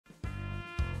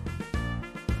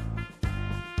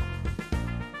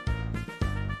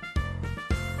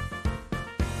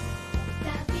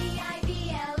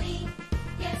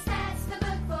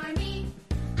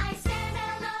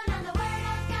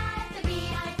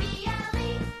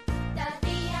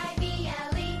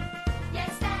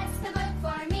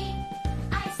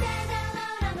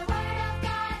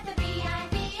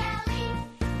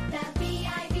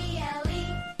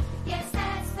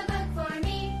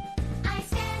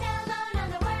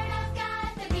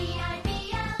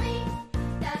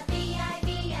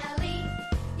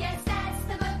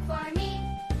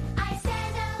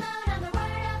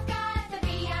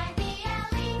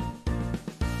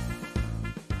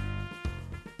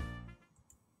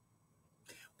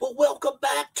Well, welcome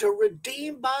back to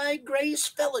Redeemed by Grace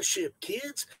Fellowship,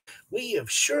 kids. We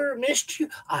have sure missed you.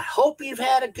 I hope you've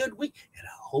had a good week, and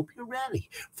I hope you're ready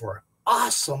for an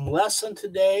awesome lesson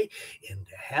today and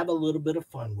to have a little bit of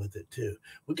fun with it, too.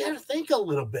 We got to think a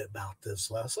little bit about this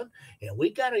lesson, and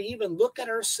we got to even look at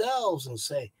ourselves and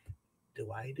say,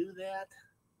 do I do that?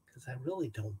 Because I really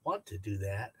don't want to do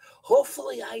that.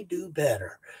 Hopefully, I do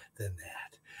better than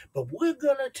that. But we're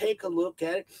going to take a look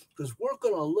at it because we're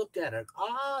going to look at an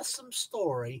awesome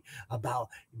story about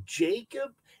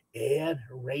Jacob and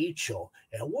Rachel.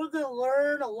 And we're going to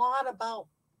learn a lot about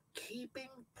keeping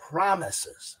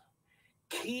promises.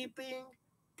 Keeping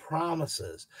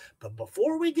promises. But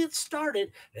before we get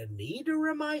started, I need to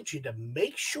remind you to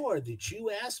make sure that you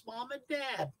ask Mom and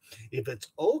Dad if it's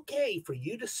okay for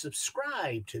you to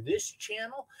subscribe to this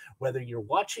channel, whether you're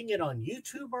watching it on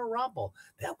YouTube or Rumble.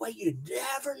 That way you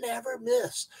never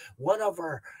miss one of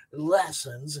our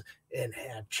lessons and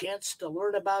have a chance to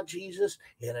learn about Jesus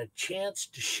and a chance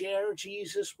to share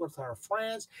Jesus with our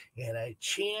friends and a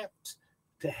chance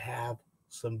to have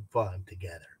some fun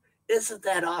together. Isn't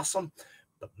that awesome?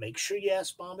 But make sure you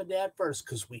ask Mom and Dad first,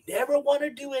 because we never want to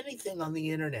do anything on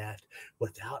the internet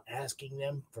without asking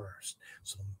them first.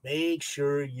 So make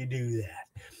sure you do that.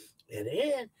 And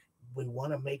then we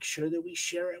want to make sure that we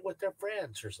share it with our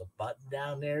friends. There's a button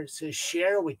down there that says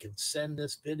share. We can send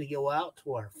this video out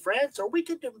to our friends, or we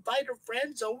could invite our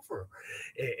friends over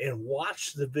and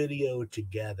watch the video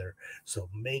together. So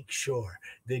make sure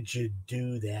that you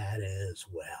do that as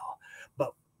well.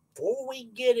 But before we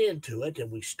get into it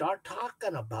and we start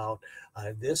talking about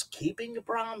this keeping the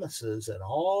promises and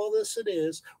all this it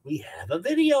is, we have a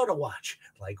video to watch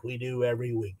like we do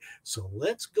every week. So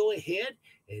let's go ahead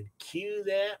and cue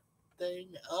that thing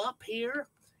up here.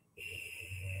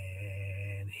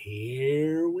 And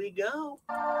here we go.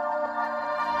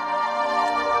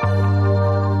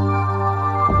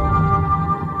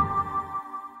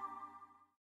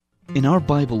 In our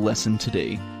Bible lesson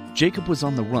today, Jacob was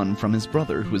on the run from his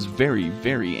brother, who was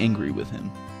very angry with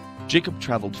him. Jacob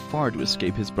traveled far to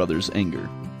escape his brother's anger.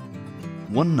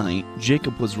 One night,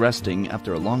 Jacob was resting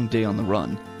after a long day on the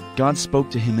run. God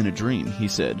spoke to him in a dream. He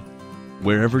said,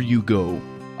 "Wherever you go,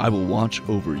 I will watch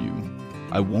over you.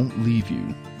 I won't leave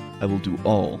you. I will do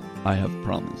all I have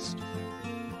promised."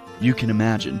 You can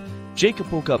imagine, Jacob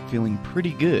woke up feeling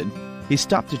pretty good. He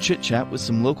stopped to chit-chat with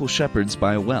some local shepherds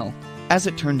by a well. As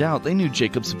it turned out, they knew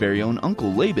Jacob's very own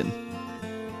uncle, Laban.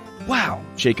 Wow,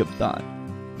 Jacob thought.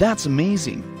 That's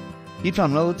amazing. He'd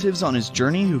found relatives on his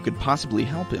journey who could possibly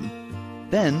help him.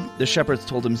 Then, the shepherds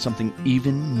told him something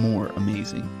even more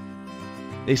amazing.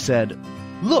 They said,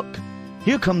 "Look,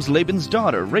 here comes Laban's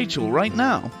daughter, Rachel, right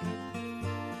now."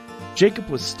 Jacob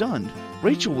was stunned.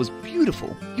 Rachel was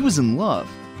beautiful. He was in love.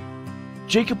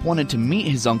 Jacob wanted to meet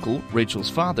his uncle, Rachel's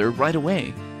father, right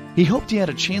away. He hoped he had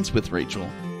a chance with Rachel.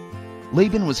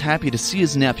 Laban was happy to see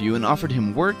his nephew and offered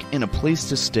him work and a place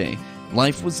to stay.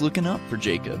 Life was looking up for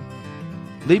Jacob.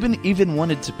 Laban even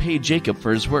wanted to pay Jacob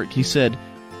for his work. He said,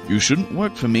 "You shouldn't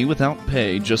work for me without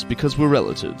pay just because we're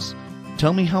relatives.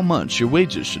 Tell me how much your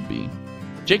wages should be."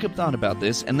 Jacob thought about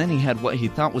this, and then he had what he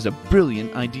thought was a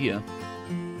brilliant idea.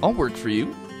 "I'll work for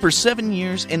you. For 7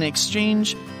 years, in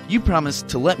exchange, you promised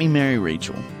to let me marry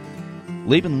Rachel."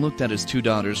 Laban looked at his two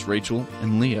daughters, Rachel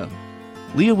and Leah.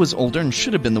 Leah was older and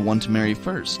should have been the one to marry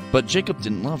first, but Jacob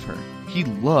didn't love her. He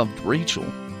loved Rachel.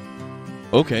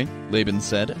 "Okay," Laban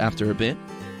said after a bit.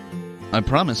 "I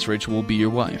promise Rachel will be your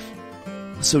wife."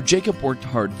 So Jacob worked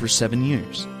hard for 7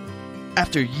 years.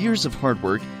 After years of hard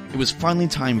work, it was finally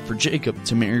time for Jacob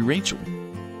to marry Rachel.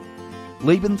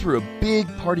 Laban threw a big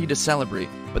party to celebrate,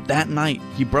 but that night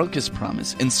he broke his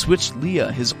promise and switched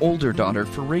Leah, his older daughter,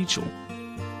 for Rachel.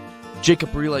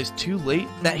 Jacob realized too late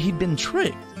that he'd been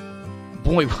tricked.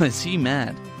 Boy, was he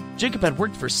mad. Jacob had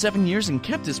worked for 7 years and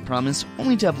kept his promise,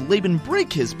 only to have Laban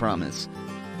break his promise.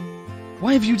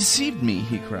 "Why have you deceived me?"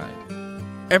 he cried.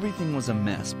 Everything was a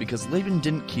mess because Laban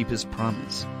didn't keep his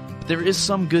promise. But there is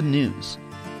some good news.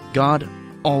 God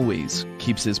always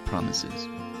keeps his promises.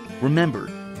 Remember,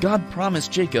 God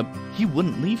promised Jacob he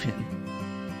wouldn't leave him.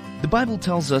 The Bible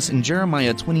tells us in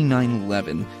Jeremiah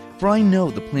 29:11, "For I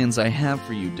know the plans I have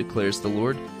for you, declares the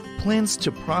Lord, plans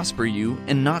to prosper you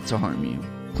and not to harm you,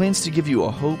 plans to give you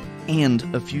a hope and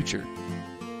a future."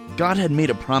 God had made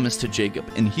a promise to Jacob,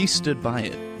 and he stood by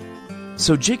it.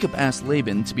 So Jacob asked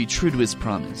Laban to be true to his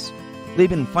promise.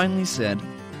 Laban finally said,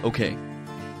 "Okay,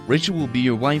 Rachel will be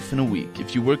your wife in a week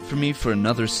if you work for me for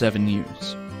another 7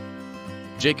 years."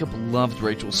 Jacob loved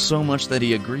Rachel so much that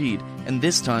he agreed, and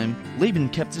this time, Laban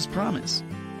kept his promise.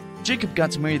 Jacob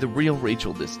got to marry the real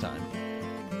Rachel this time.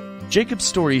 Jacob's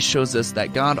story shows us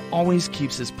that God always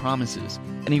keeps his promises,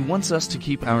 and he wants us to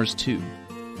keep ours too.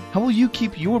 How will you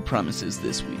keep your promises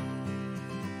this week?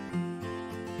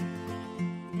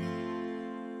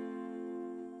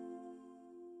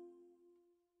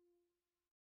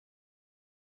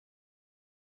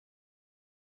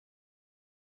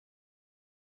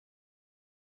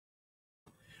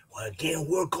 Well, again,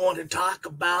 we're going to talk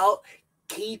about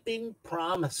keeping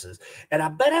promises. And I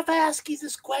bet if I ask you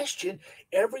this question,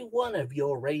 every one of you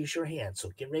will raise your hand. So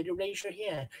get ready to raise your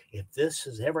hand if this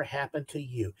has ever happened to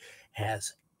you.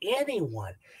 Has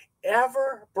anyone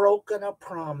ever broken a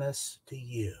promise to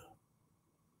you?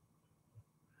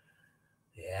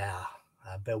 Yeah,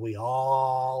 I bet we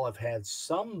all have had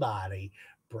somebody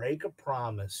break a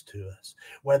promise to us,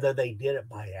 whether they did it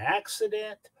by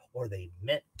accident or they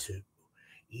meant to.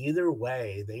 Either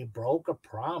way, they broke a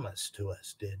promise to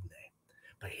us, didn't they?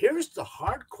 But here's the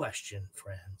hard question,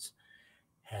 friends.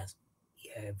 Have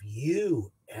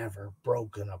you ever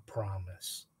broken a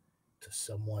promise to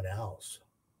someone else?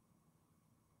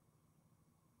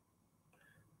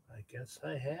 I guess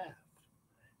I have.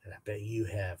 And I bet you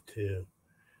have too.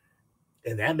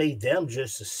 And that made them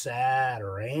just as sad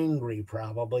or angry,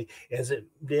 probably, as it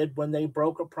did when they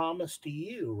broke a promise to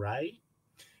you, right?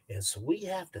 And so we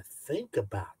have to think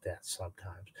about that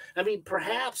sometimes. I mean,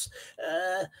 perhaps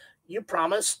you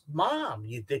promised mom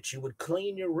that you would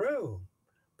clean your room,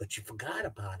 but you forgot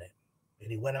about it. And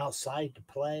you went outside to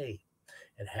play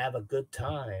and have a good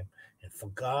time and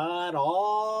forgot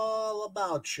all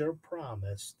about your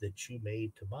promise that you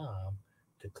made to mom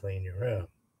to clean your room.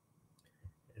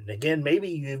 And again, maybe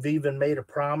you've even made a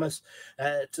promise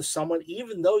to someone,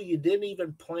 even though you didn't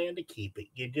even plan to keep it.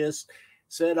 You just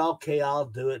said, okay, I'll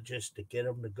do it just to get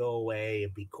them to go away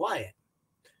and be quiet.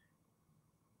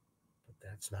 But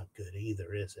that's not good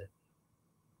either, is it?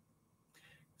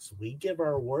 So we give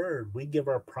our word, we give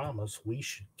our promise, we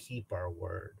should keep our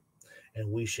word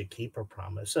and we should keep our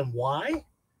promise. And why?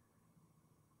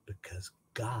 Because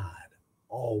God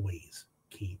always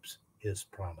keeps his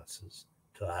promises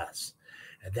to us.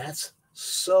 And that's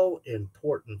so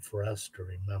important for us to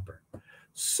remember.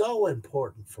 So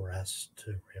important for us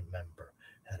to remember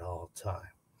at all times.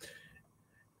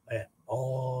 At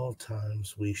all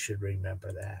times, we should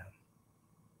remember that.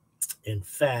 In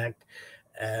fact,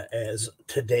 as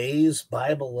today's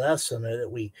Bible lesson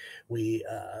that we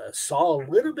saw a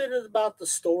little bit about the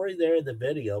story there in the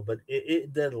video, but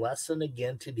the lesson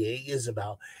again today is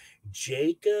about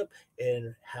Jacob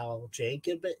and how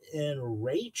Jacob and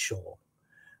Rachel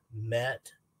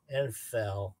met and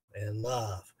fell in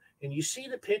love. And you see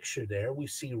the picture there. We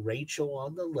see Rachel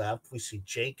on the left, we see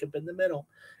Jacob in the middle,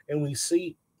 and we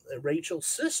see Rachel's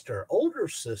sister, older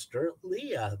sister,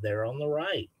 Leah, there on the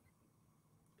right.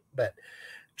 But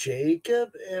Jacob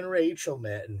and Rachel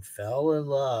met and fell in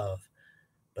love.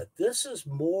 But this is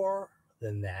more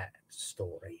than that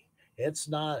story. It's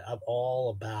not all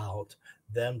about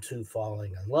them two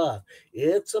falling in love.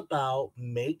 It's about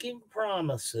making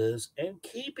promises and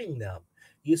keeping them.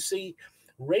 You see,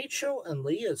 Rachel and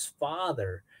Leah's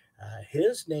father,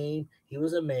 his name, he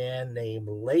was a man named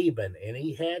Laban, and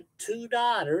he had two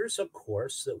daughters, of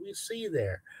course, that we see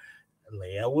there.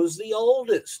 Leah was the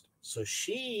oldest, so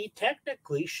she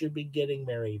technically should be getting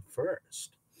married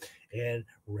first. And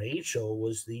Rachel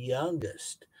was the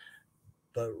youngest.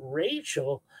 But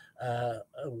Rachel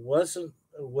was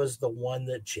the one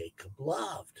that Jacob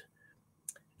loved.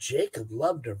 Jacob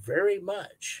loved her very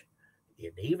much.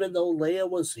 And even though Leah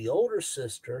was the older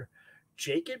sister,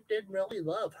 Jacob didn't really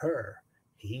love her.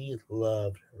 He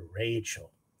loved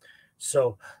Rachel.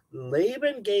 So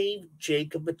Laban gave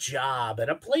Jacob a job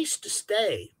and a place to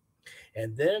stay.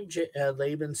 And then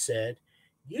Laban said,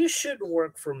 you shouldn't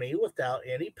work for me without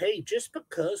any pay just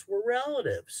because we're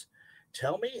relatives.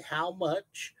 Tell me how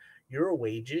much your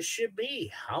wages should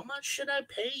be. How much should I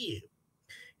pay you?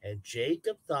 And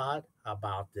Jacob thought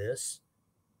about this,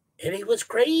 and he was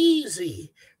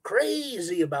crazy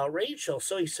about Rachel.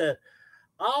 So he said,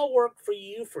 I'll work for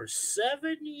you for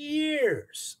 7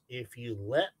 years if you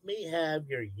let me have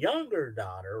your younger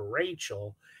daughter,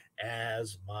 Rachel,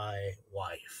 as my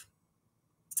wife.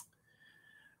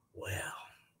 Well,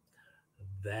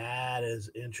 that is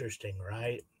interesting,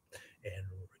 right? And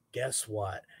guess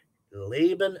what?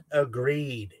 Laban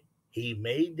agreed. He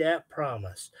made that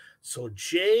promise. So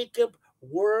Jacob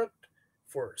worked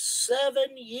for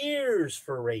 7 years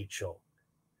for Rachel.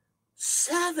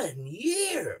 7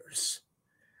 years.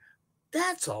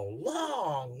 That's a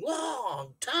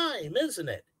long time, isn't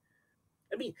it?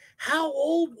 I mean, how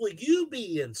old will you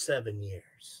be in 7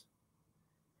 years?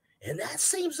 And that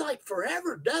seems like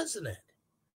forever, doesn't it?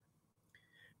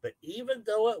 But even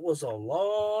though it was a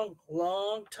long,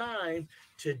 long time,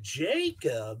 to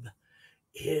Jacob,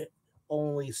 it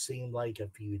only seemed like a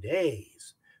few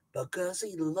days because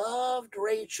he loved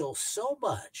Rachel so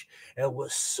much and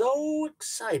was so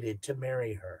excited to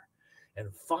marry her. And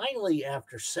finally,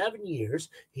 after 7 years,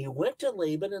 he went to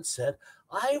Laban and said,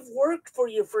 I've worked for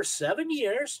you for 7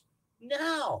 years.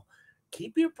 Now,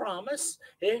 keep your promise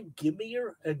and give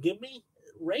me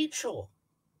Rachel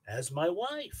as my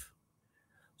wife.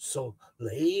 So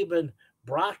Laban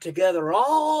brought together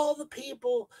all the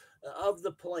people of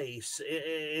the place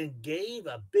and gave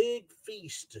a big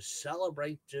feast to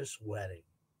celebrate this wedding.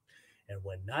 And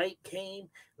when night came,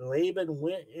 Laban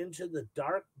went into the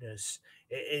darkness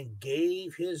and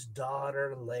gave his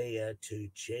daughter Leah to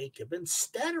Jacob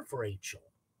instead of Rachel.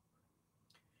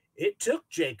 It took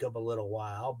Jacob a little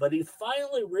while, but he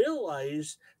finally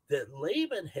realized that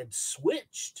Laban had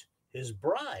switched his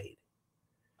bride.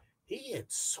 He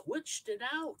had switched it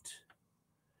out.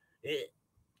 It,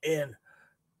 and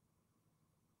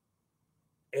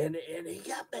and he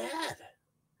got mad.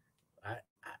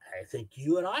 I think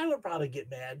you and I would probably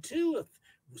get mad too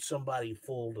if somebody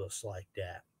fooled us like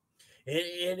that.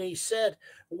 And he said,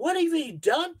 what have you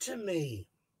done to me?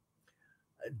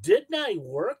 Didn't I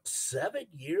work 7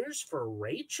 years for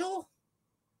Rachel?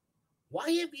 Why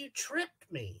have you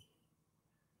tricked me?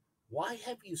 Why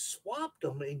have you swapped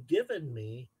them and given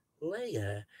me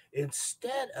Leah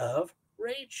instead of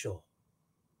Rachel?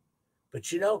 But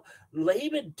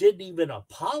Laban didn't even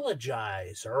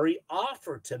apologize or he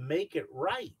offered to make it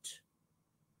right.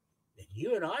 And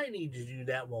you and I need to do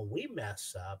that when we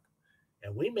mess up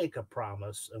and we make a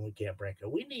promise and we can't break it.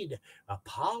 We need to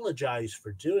apologize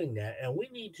for doing that, and we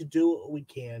need to do what we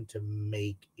can to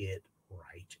make it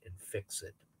right and fix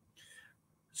it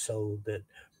so that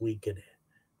we could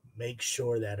make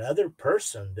sure that other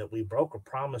person that we broke a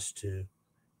promise to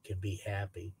can be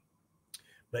happy.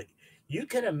 But you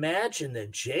can imagine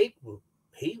that Jake,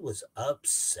 he was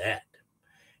upset.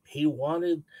 He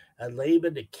wanted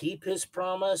Laban to keep his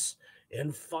promise.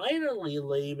 And finally,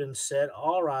 Laban said,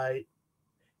 all right,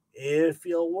 if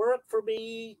you'll work for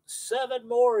me 7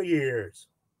 more years.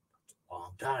 That's a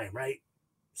long time, right?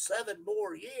 7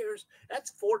 more years.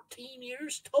 That's 14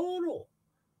 years total.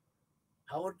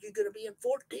 How old are you going to be in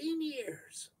 14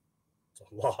 years? It's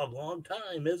a long, long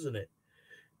time, isn't it?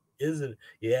 Isn't it?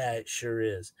 Yeah, it sure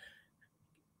is.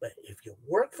 But if you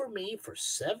work for me for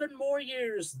 7 more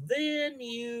years, then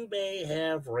you may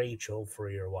have Rachel for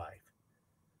your wife.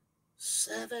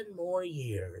 7 more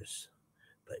years.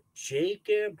 But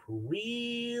Jacob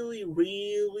really,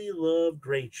 really loved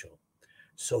Rachel.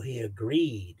 So he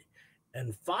agreed.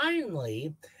 And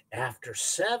finally, after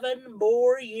 7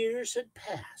 more years had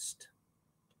passed,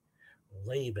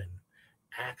 Laban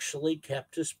actually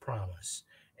kept his promise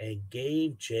and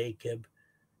gave Jacob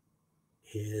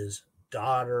his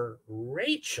daughter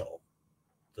Rachel,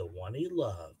 the one he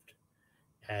loved,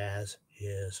 as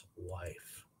his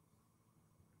wife.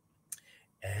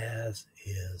 As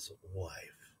his wife.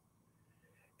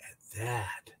 And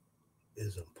that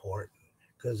is important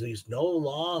because he's no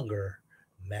longer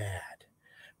mad.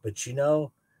 But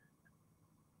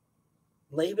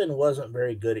Laban wasn't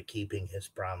very good at keeping his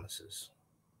promises.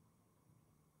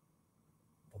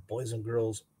 But boys and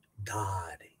girls,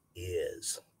 God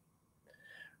is.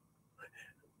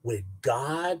 When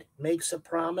God makes a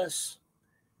promise,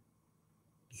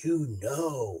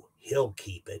 he'll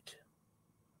keep it.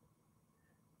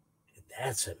 And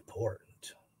that's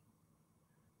important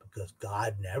because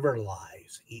God never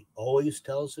lies. He always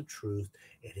tells the truth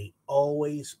and he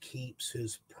always keeps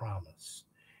his promise.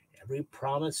 Every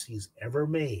promise he's ever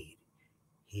made,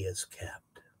 he has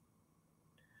kept,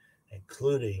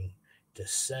 including to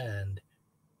send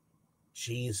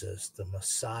Jesus, the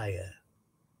Messiah,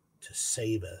 to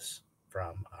save us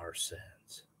from our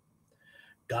sins.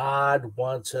 God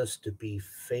wants us to be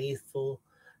faithful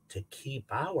to keep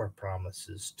our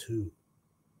promises too.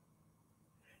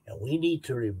 And we need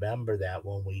to remember that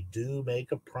when we do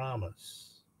make a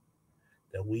promise,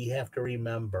 that we have to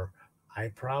remember, I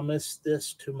promised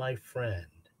this to my friend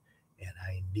and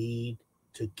I need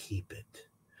to keep it.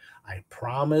 I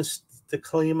promised to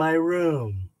clean my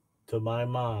room to my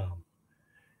mom.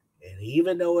 And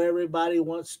even though everybody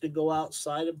wants to go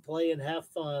outside and play and have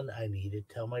fun, I need to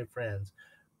tell my friends,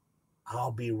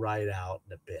 I'll be right out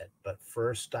in a bit. But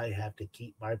first, I have to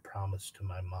keep my promise to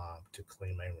my mom to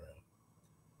clean my room.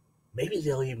 Maybe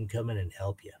they'll even come in and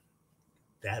help you.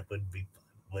 That would be fun,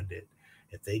 wouldn't it?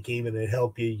 If they came in and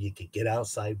help you, you could get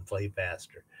outside and play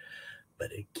faster.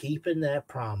 But keeping that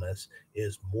promise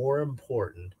is more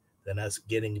important than us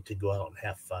getting to go out and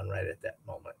have fun right at that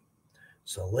moment.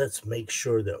 So let's make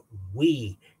sure that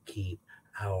we keep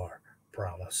our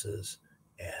promises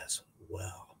as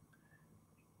well.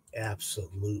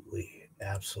 Absolutely.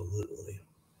 Absolutely.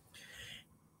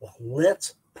 Well,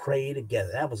 let's pray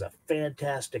together. That was a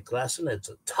fantastic lesson. It's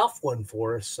a tough one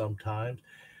for us sometimes,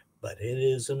 but it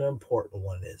is an important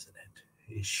one, isn't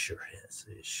it? It sure is.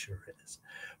 It sure is.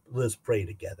 Let's pray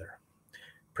together.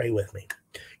 Pray with me.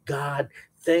 God,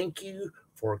 thank you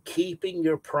for keeping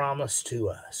your promise to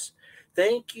us.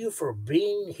 Thank you for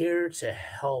being here to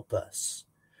help us.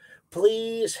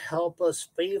 Please help us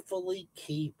faithfully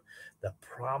keep the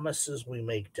promises we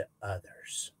make to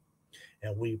others.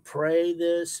 And we pray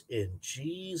this in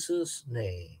Jesus'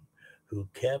 name, who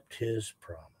kept his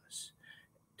promise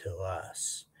to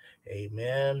us.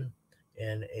 Amen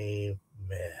and amen.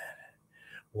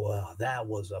 Well, that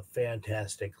was a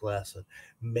fantastic lesson.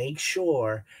 Make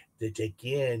sure that,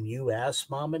 again, you ask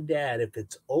mom and dad if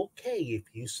it's okay if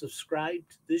you subscribe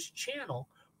to this channel,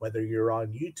 whether you're on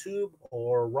YouTube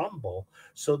or Rumble,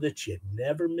 so that you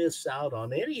never miss out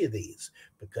on any of these.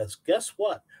 Because guess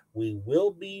what? We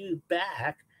will be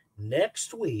back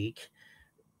next week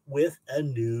with a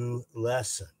new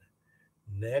lesson.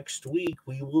 Next week,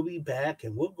 we will be back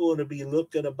and we're going to be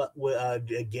looking about,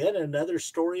 again, another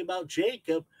story about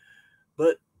Jacob,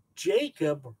 but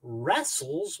Jacob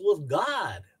wrestles with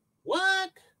God.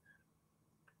 What?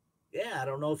 Yeah, I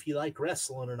don't know if you like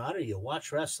wrestling or not, or you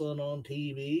watch wrestling on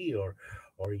TV,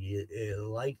 or you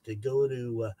like to go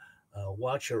to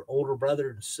watch your older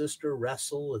brother and sister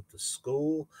wrestle at the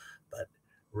school, but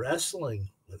wrestling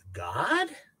with God?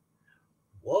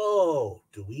 Whoa,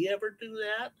 do we ever do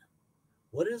that?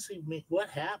 What does he mean? What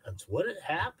happens? What had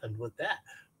happened with that?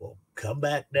 Well, come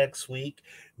back next week.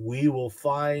 We will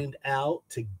find out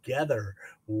together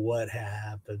what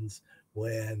happens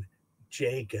when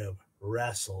Jacob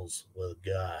wrestles with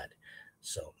God.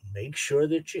 So make sure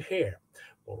that you're here.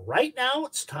 Well, right now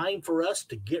it's time for us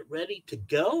to get ready to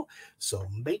go. So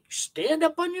stand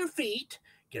up on your feet,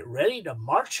 get ready to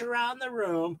march around the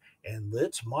room, and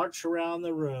let's march around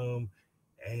the room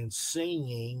and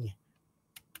singing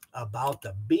about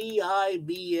the Bible,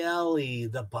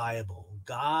 the Bible,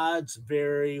 God's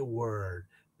very word.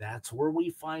 That's where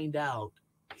we find out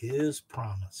his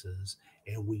promises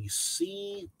and we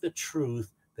see the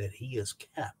truth that he has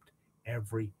kept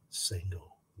every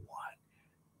single one.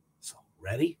 So,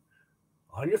 ready?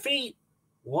 On your feet.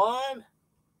 1,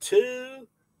 2,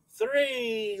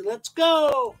 3. Let's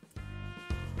go.